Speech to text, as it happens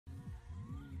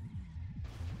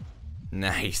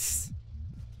Nice.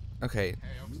 Okay.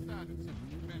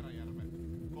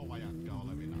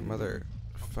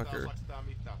 Motherfucker.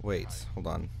 Wait, hold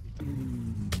on.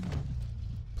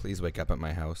 Please wake up at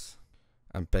my house.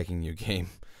 I'm begging you, game.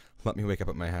 Let me wake up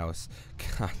at my house.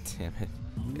 God damn it.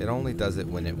 It only does it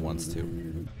when it wants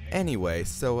to. Anyway,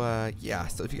 so, yeah.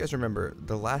 So if you guys remember,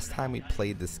 the last time we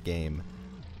played this game,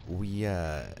 we,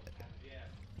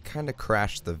 kind of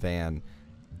crashed the van,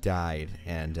 died,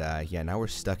 and, yeah, now we're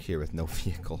stuck here with no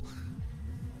vehicle.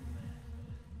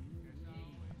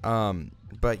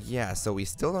 But yeah, so we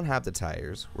still don't have the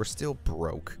tires. We're still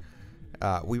broke.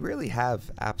 We really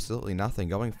have absolutely nothing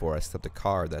going for us except a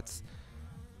car that's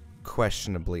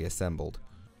questionably assembled.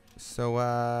 So,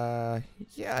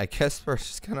 yeah, I guess we're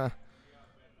just gonna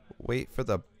wait for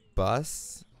the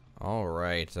bus.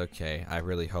 Alright, okay. I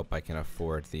really hope I can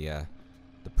afford the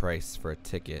price for a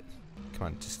ticket. Come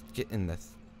on, just get in the...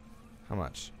 How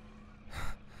much?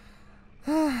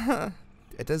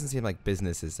 It doesn't seem like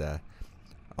business is,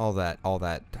 all that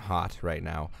hot right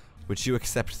now. Would you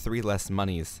accept 3 less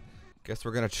monies? Guess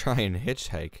we're gonna try and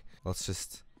hitchhike. Let's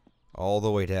just... all the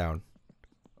way down.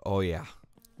 Oh yeah.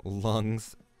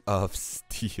 Lungs of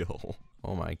steel.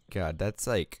 Oh my god, that's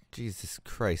like... Jesus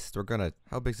Christ, we're gonna...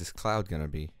 How big is this cloud gonna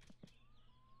be?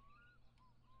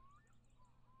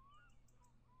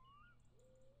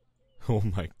 Oh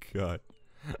my god.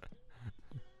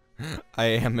 I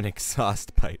am an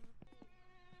exhaust pipe.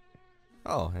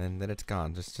 Oh, and then it's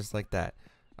gone, just like that.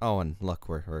 Oh, and look,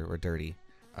 we're dirty.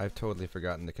 I've totally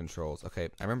forgotten the controls. Okay,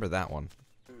 I remember that one.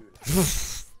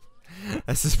 This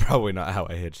is probably not how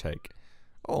I hitchhike.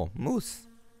 Oh, moose.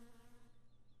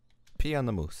 Pee on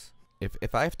the moose.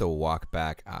 If I have to walk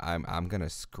back, I'm gonna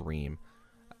scream.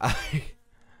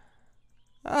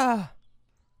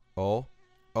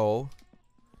 Oh.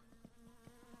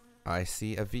 I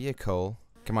see a vehicle.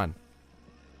 Come on.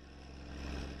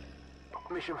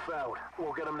 Mission failed.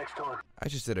 We'll get them next time. I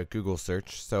just did a Google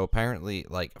search. So apparently,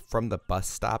 like, from the bus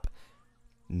stop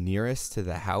nearest to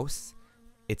the house,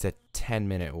 it's a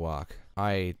 10-minute walk.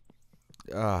 I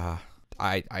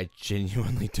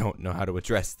genuinely don't know how to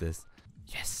address this.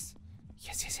 Yes.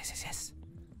 Yes.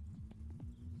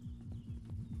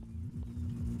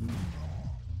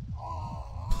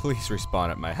 Please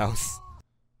respawn at my house.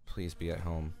 Please be at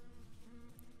home.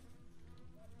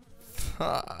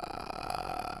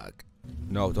 Fuck.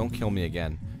 No, don't kill me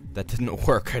again. That didn't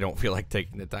work. I don't feel like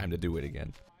taking the time to do it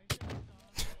again.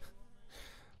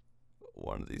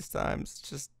 One of these times,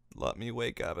 just let me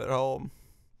wake up at home.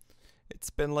 It's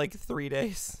been like 3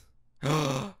 days.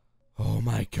 Oh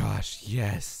my gosh,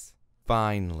 yes.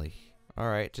 Finally.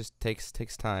 Alright, just takes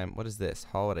time. What is this?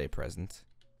 Holiday present.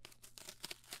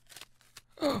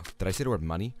 Did I say the word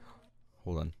money?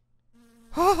 Hold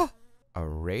on. A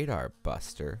radar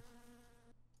buster.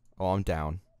 Oh, I'm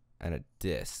down. And a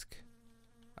disc.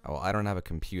 Oh, I don't have a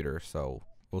computer, so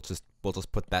we'll just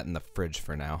put that in the fridge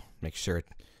for now. Make sure it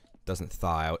doesn't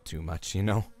thaw out too much, you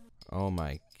know? Oh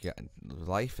my god,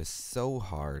 life is so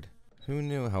hard. Who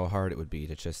knew how hard it would be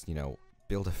to just, you know,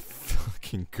 build a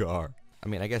fucking car? I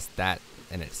mean, I guess that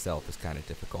in itself is kind of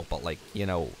difficult, but like, you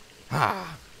know,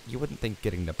 you wouldn't think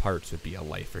getting the parts would be a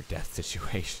life or death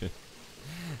situation,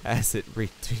 as it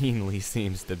routinely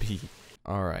seems to be.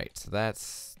 Alright, so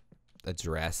that's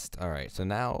addressed. Alright, so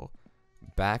now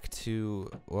back to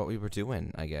what we were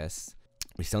doing, I guess.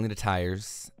 We still need the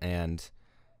tires, and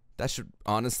that should,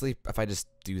 honestly, if I just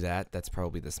do that, that's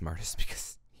probably the smartest,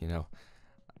 because, you know,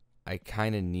 I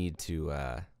kind of need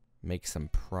to make some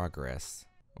progress.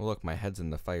 Oh, look, my head's in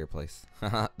the fireplace.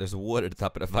 Haha, there's wood at the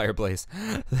top of the fireplace.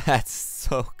 That's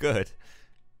so good.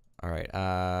 Alright,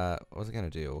 what was I gonna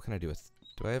do? What can I do with...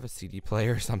 Do I have a CD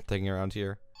player or something around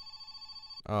here?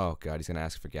 Oh god, he's gonna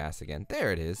ask for gas again.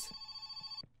 There it is.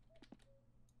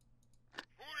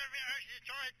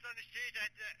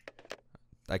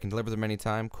 I can deliver them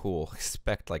anytime? Cool.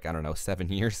 Expect, like, I don't know, 7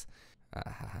 years?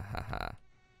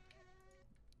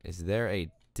 Is there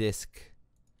a disc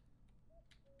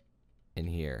in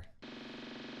here?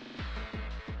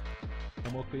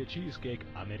 Amokkoja cheesecake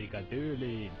Amerikan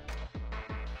tyyliin.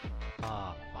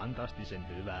 Fantastisen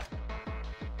hyvä.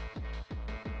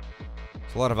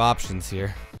 There's a lot of options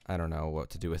here. I don't know what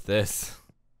to do with this.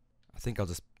 I think I'll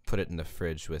just put it in the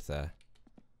fridge with the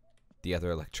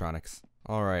other electronics.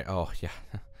 Alright, oh yeah.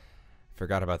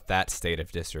 Forgot about that state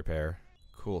of disrepair.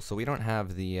 Cool, so we don't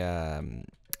have the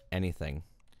anything.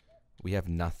 We have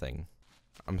nothing.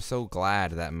 I'm so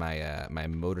glad that my my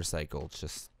motorcycle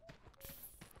just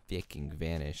fucking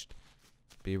vanished.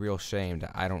 Be real shame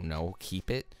to, I don't know,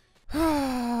 keep it.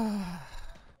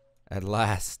 At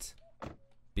last,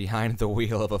 behind the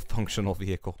wheel of a functional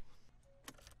vehicle.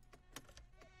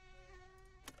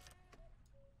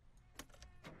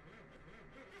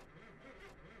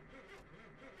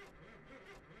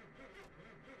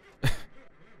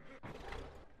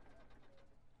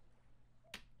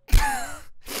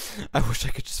 I wish I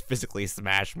could just physically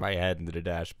smash my head into the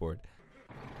dashboard.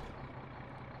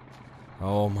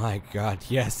 Oh my god,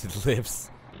 yes, it lives.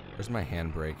 Where's my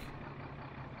handbrake?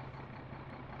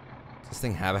 Does this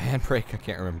thing have a handbrake? I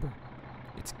can't remember.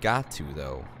 It's got to,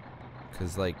 though.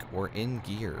 Because, like, we're in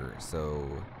gear, so...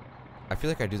 I feel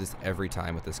like I do this every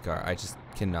time with this car. I just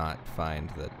cannot find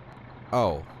that...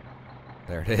 Oh.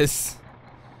 There it is.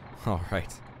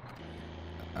 Alright.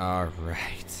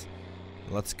 Alright.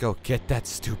 Let's go get that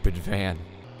stupid van.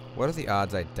 What are the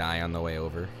odds I die on the way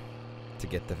over to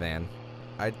get the van?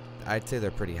 I'd say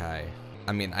they're pretty high.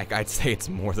 I mean, I'd say it's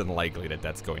more than likely that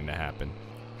that's going to happen.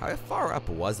 How far up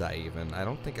was I even? I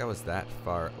don't think I was that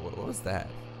far. What was that?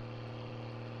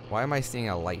 Why am I seeing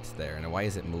a light there, and why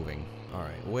is it moving?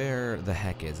 Alright, where the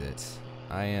heck is it?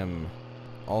 I am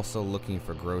also looking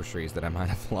for groceries that I might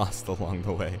have lost along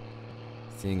the way.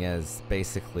 Seeing as,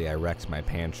 basically, I wrecked my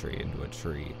pantry into a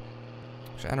tree.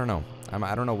 Which, I don't know.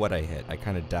 I don't know what I hit. I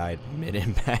kind of died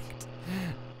mid-impact.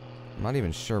 I'm not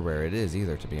even sure where it is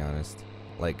either, to be honest.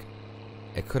 Like,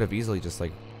 it could have easily just,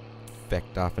 like,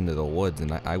 fecked off into the woods,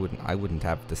 and I wouldn't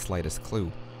have the slightest clue.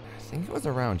 I think it was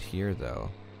around here, though.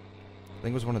 I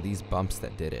think it was one of these bumps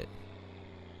that did it.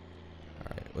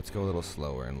 Alright, let's go a little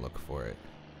slower and look for it.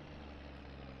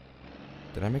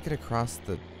 Did I make it across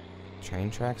the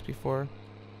train tracks before?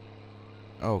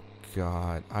 Oh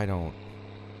god, I don't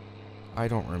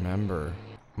remember.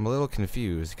 I'm a little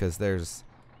confused because there's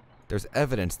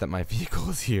evidence that my vehicle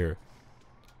is here,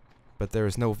 but there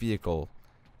is no vehicle,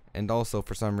 and also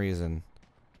for some reason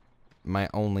my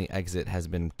only exit has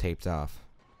been taped off.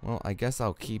 Well, I guess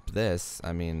I'll keep this.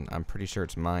 I mean, I'm pretty sure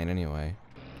it's mine anyway.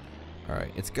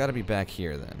 Alright, it's gotta be back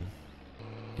here then.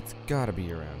 It's gotta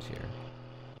be around here.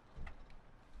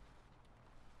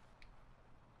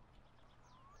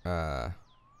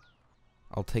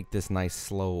 I'll take this nice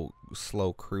slow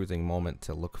cruising moment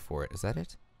to look for it. Is that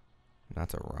it?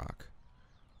 That's a rock.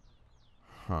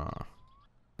 Huh.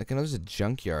 Like, I know there's a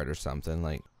junkyard or something.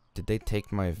 Like, did they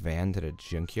take my van to the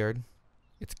junkyard?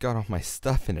 It's got all my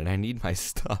stuff in it. I need my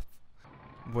stuff.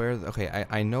 Okay,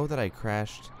 I know that I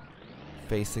crashed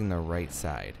facing the right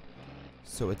side.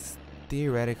 So it's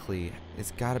theoretically,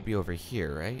 it's gotta be over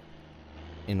here, right?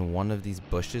 In one of these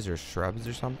bushes or shrubs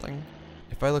or something?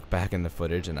 If I look back in the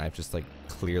footage and I've just, like,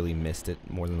 clearly missed it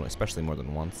especially more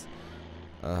than once,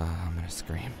 I'm gonna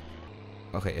scream.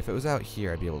 Okay, if it was out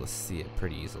here, I'd be able to see it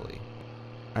pretty easily.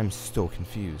 I'm so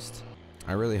confused.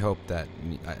 I really hope that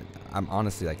I'm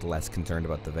honestly, like, less concerned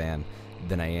about the van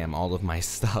than I am all of my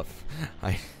stuff.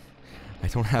 I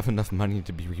don't have enough money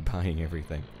to be rebuying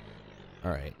everything.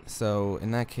 Alright, so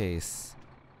in that case,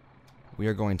 we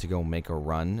are going to go make a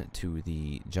run to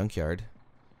the junkyard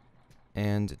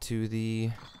and to the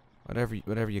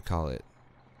whatever you call it,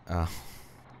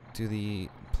 to the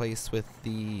place with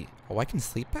the... Oh, I can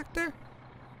sleep back there?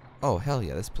 Oh, hell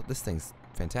yeah, this thing's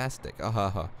fantastic.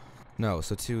 No,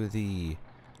 so to the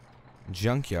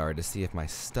junkyard to see if my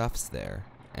stuff's there,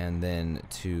 and then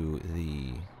to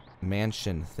the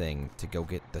mansion thing to go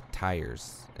get the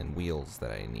tires and wheels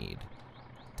that I need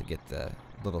to get the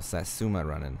little Satsuma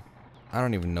running. I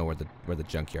don't even know where the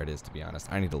junkyard is, to be honest.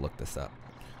 I need to look this up.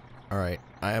 Alright,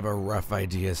 I have a rough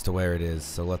idea as to where it is,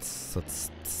 so let's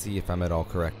see if I'm at all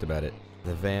correct about it.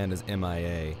 The van is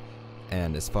MIA,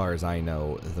 and as far as I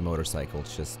know, the motorcycle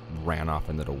just ran off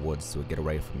into the woods to get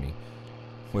away from me.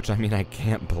 Which, I mean, I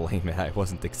can't blame it. I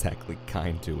wasn't exactly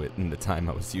kind to it in the time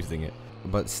I was using it.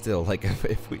 But still, like,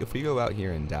 if we go out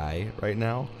here and die right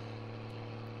now,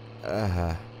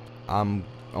 I'm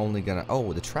only gonna...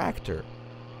 Oh, the tractor!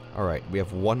 Alright, we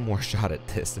have one more shot at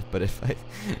this, but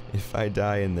if I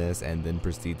die in this and then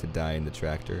proceed to die in the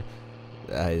tractor,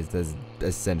 that's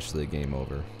essentially game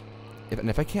over.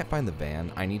 If I can't find the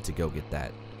van, I need to go get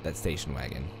that station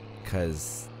wagon,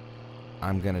 because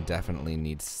I'm gonna definitely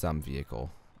need some vehicle.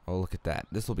 Oh, look at that.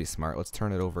 This will be smart. Let's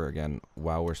turn it over again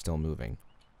while we're still moving.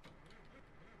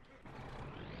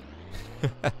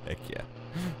 Heck yeah.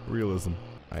 Realism.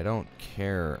 I don't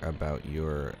care about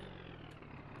your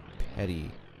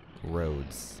petty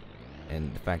roads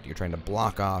and the fact that you're trying to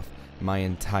block off my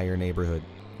entire neighborhood.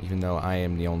 Even though I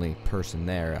am the only person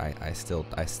there, I still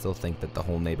think that the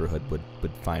whole neighborhood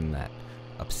would find that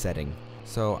upsetting.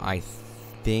 So I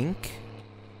think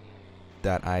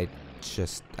that I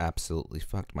just absolutely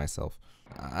fucked myself.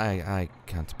 I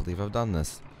can't believe I've done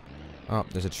this. Oh,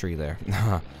 there's a tree there.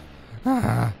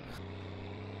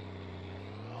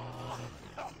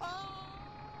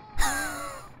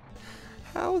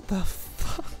 How the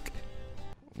fuck?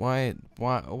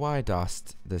 Why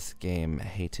dost this game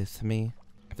hateth me?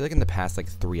 I feel like in the past, like,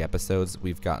 3 episodes,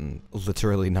 we've gotten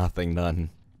literally nothing done.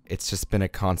 It's just been a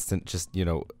constant, just, you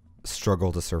know,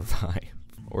 struggle to survive.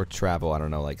 Or travel, I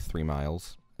don't know, like 3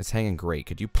 miles. It's hanging great.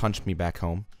 Could you punch me back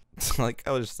home? Like,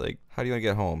 I was just like, how do you want to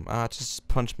get home? Just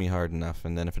punch me hard enough,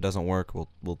 and then if it doesn't work,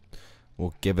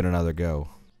 we'll give it another go.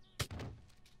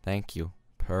 Thank you.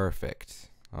 Perfect.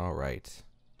 Alright.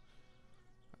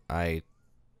 I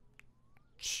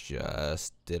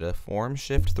just did a form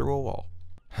shift through a wall.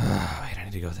 Wait, I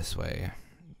need to go this way.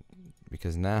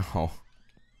 Because now...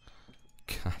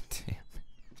 God damn it.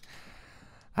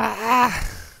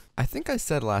 I think I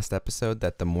said last episode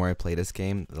that the more I play this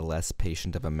game, the less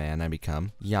patient of a man I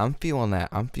become. Yeah, I'm feeling that.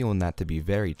 I'm feeling that to be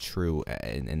very true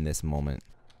in this moment.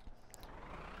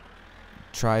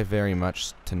 Try very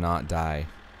much to not die.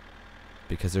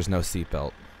 Because there's no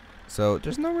seatbelt. So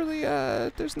there's not really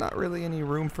any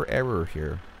room for error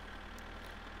here.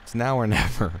 It's now or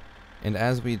never. And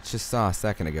as we just saw a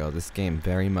second ago, this game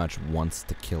very much wants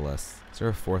to kill us. Is there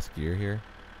a 4th gear here?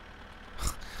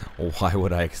 Why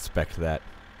would I expect that?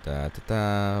 Da da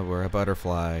da, we're a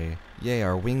butterfly. Yay,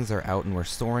 our wings are out and we're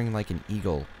soaring like an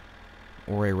eagle.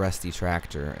 Or a rusty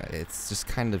tractor. It's just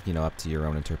kind of, up to your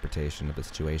own interpretation of the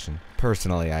situation.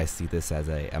 Personally, I see this as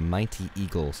a mighty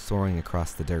eagle soaring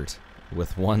across the dirt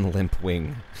with one limp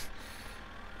wing.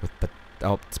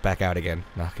 Oh, it's back out again.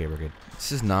 Okay, we're good.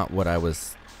 This is not what I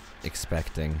was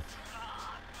expecting.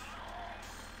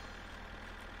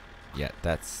 Yeah,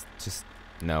 that's just...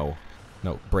 No.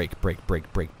 No, brake.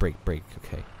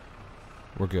 Okay.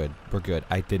 We're good.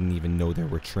 I didn't even know there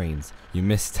were trains. You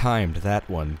mistimed that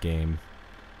one, game.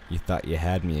 You thought you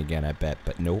had me again, I bet,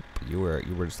 but nope. You were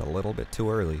just a little bit too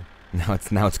early. Now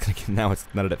it's now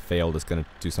that it failed, it's gonna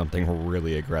do something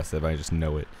really aggressive. I just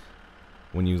know it.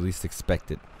 When you least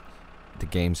expect it, the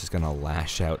game's just gonna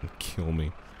lash out and kill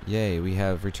me. Yay, we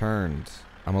have returned.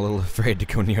 I'm a little afraid to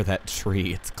go near that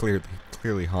tree. It's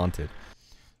clearly haunted.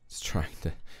 It's trying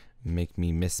to make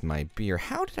me miss my beer.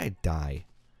 How did I die?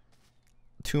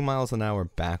 2 miles an hour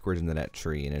backwards into that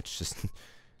tree, and it's just...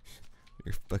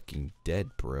 You're fucking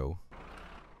dead, bro.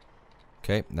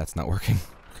 Okay, that's not working.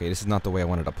 Okay, this is not the way I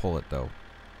wanted to pull it, though.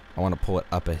 I want to pull it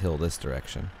up a hill this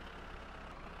direction.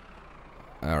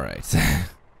 Alright.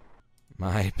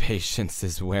 My patience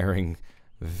is wearing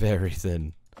very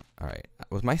thin. Alright,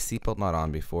 was my seatbelt not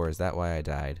on before? Is that why I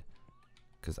died?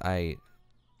 Because I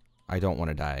don't want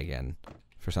to die again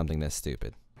for something this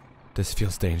stupid. This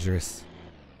feels dangerous.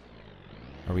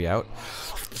 Are we out?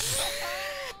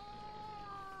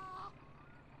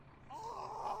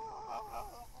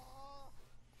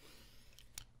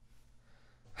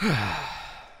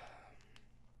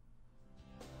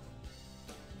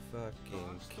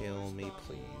 Fucking kill me,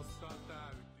 please.